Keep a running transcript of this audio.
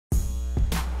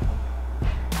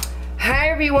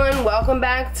everyone, welcome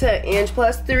back to Ange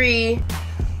Plus 3.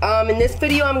 In this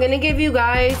video I'm going to give you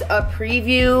guys a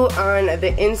preview on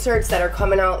the inserts that are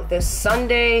coming out this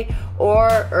Sunday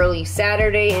or early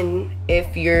Saturday, and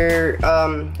if your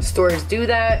stores do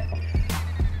that.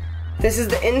 This is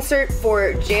the insert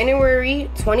for January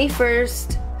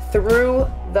 21st through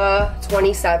the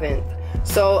 27th.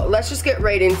 So let's just get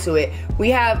right into it. We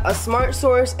have a Smart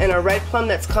Source and a Red Plum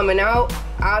that's coming out.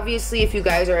 Obviously, if you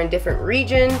guys are in different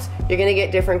regions, you're gonna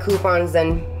get different coupons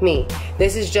than me.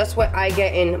 This is just what I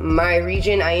get in my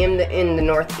region. I am in the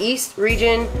Northeast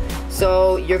region,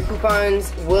 so your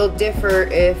coupons will differ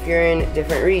if you're in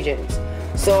different regions.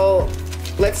 So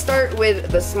let's start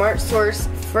with the Smart Source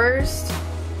first.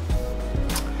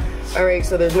 Alright,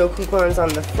 so there's no coupons on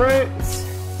the front.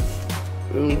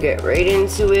 And you get right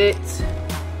into it.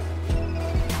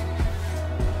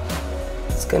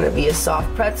 It's gonna be a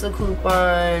soft pretzel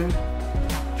coupon.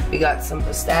 We got some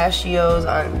pistachios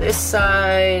on this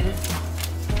side.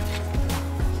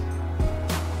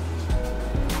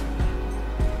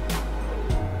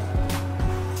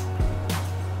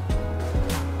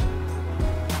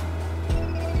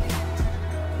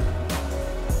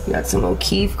 We got some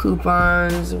O'Keefe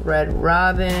coupons, Red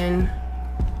Robin.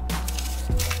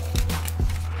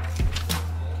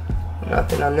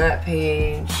 Nothing on that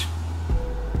page.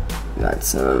 Got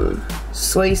some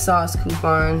soy sauce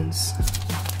coupons.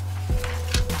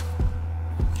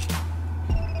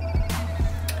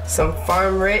 Some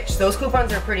Farm Rich. Those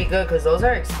coupons are pretty good because those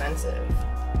are expensive.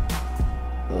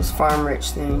 Those Farm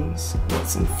Rich things. Got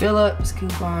some Phillips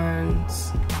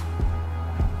coupons.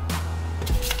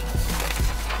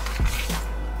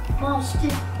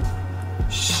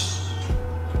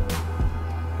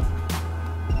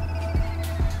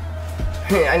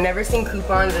 I never seen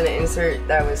coupons in an insert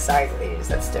that was sideways.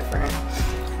 That's different.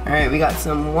 Alright, we got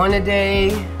some One a Day.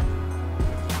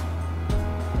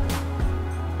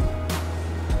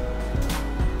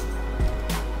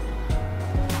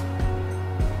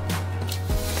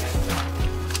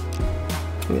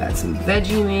 We got some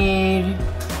Veggie Made.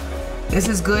 This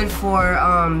is good for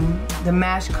the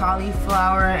mashed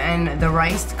cauliflower and the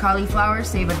riced cauliflower.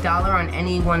 Save $1 on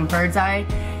any one Bird's Eye.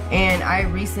 And I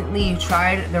recently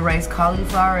tried the rice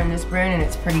cauliflower in this brand and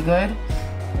it's pretty good.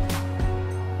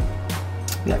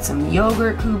 We got some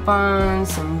yogurt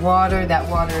coupons, some water. That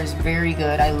water is very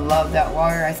good. I love that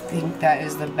water. I think that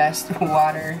is the best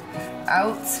water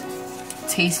out.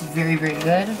 Tastes very, very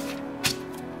good.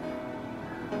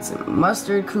 Some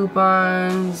mustard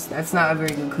coupons. That's not a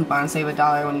very good coupon. Save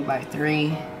 $1 when you buy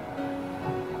 3.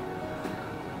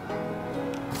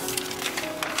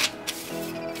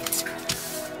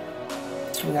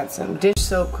 We got some dish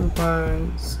soap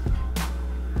coupons.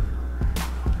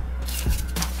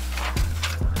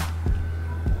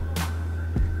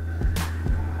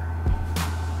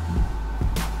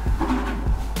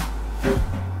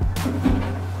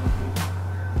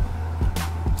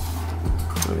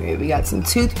 Okay, we got some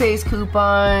toothpaste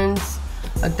coupons.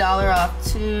 $1 off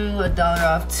 2, $1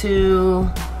 off 2.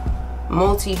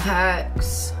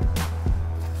 Multi-packs.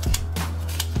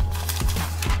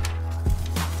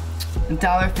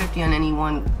 $1.50 on any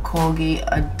one Colgate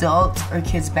adult or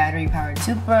kids battery powered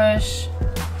toothbrush.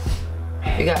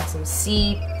 We got some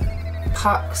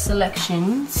C-Pop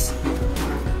selections.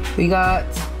 We got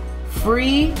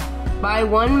free buy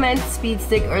one men's speed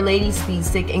stick or ladies speed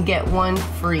stick and get one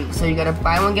free. So you got a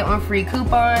buy one get one free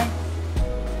coupon.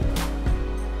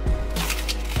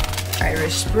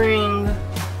 Irish Spring.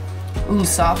 Ooh,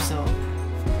 soft soap.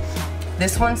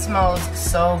 This one smells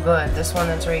so good. This one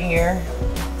that's right here.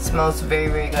 Smells very,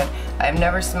 very good. I've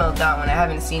never smelled that one. I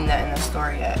haven't seen that in the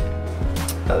store yet.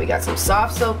 But we got some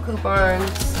soft soap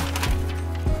coupons.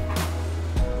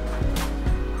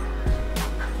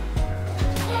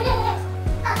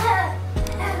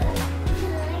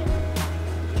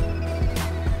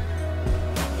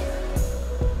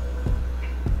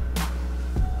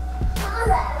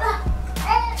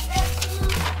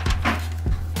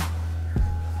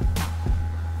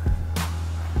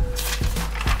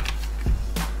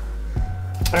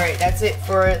 Alright, that's it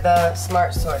for the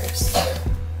Smart Source.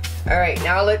 Alright,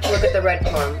 now let's look at the Red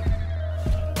Plum.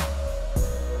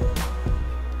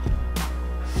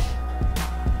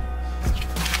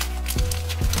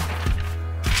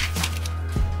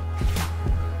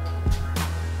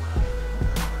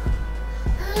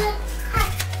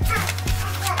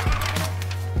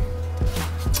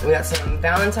 We got some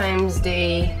Valentine's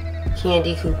Day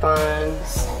candy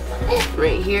coupons.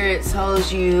 Right here it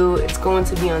tells you it's going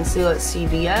to be on sale at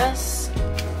CVS.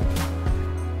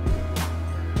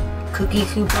 Cookie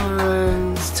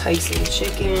coupons, Tyson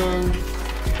chicken.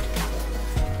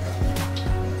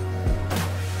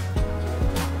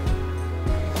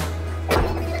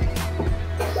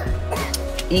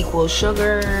 equal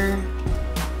sugar,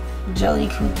 jelly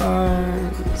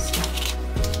coupons,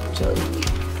 jelly.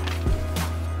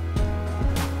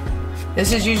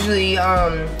 This is usually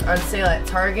on sale at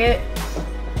Target.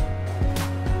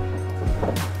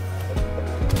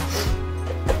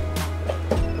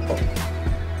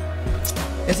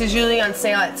 This is usually on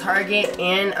sale at Target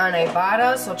and on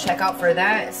IBOTTA, so check out for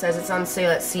that. It says it's on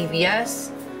sale at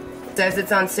CVS. It says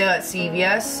it's on sale at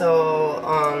CVS,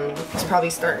 so it's probably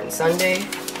starting Sunday.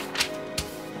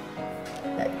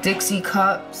 Got Dixie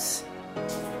cups,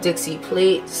 Dixie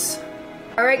plates.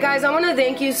 Alright guys, I want to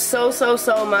thank you so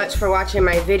much for watching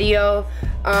my video.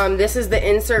 This is the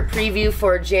insert preview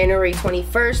for January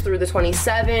 21st through the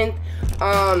 27th.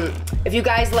 If you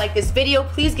guys like this video,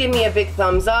 please give me a big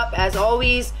thumbs up. As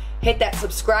always, hit that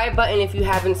subscribe button if you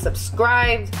haven't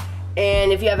subscribed.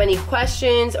 And if you have any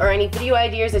questions or any video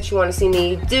ideas that you want to see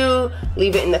me do,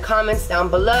 leave it in the comments down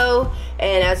below.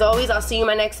 And as always, I'll see you in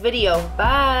my next video.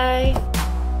 Bye!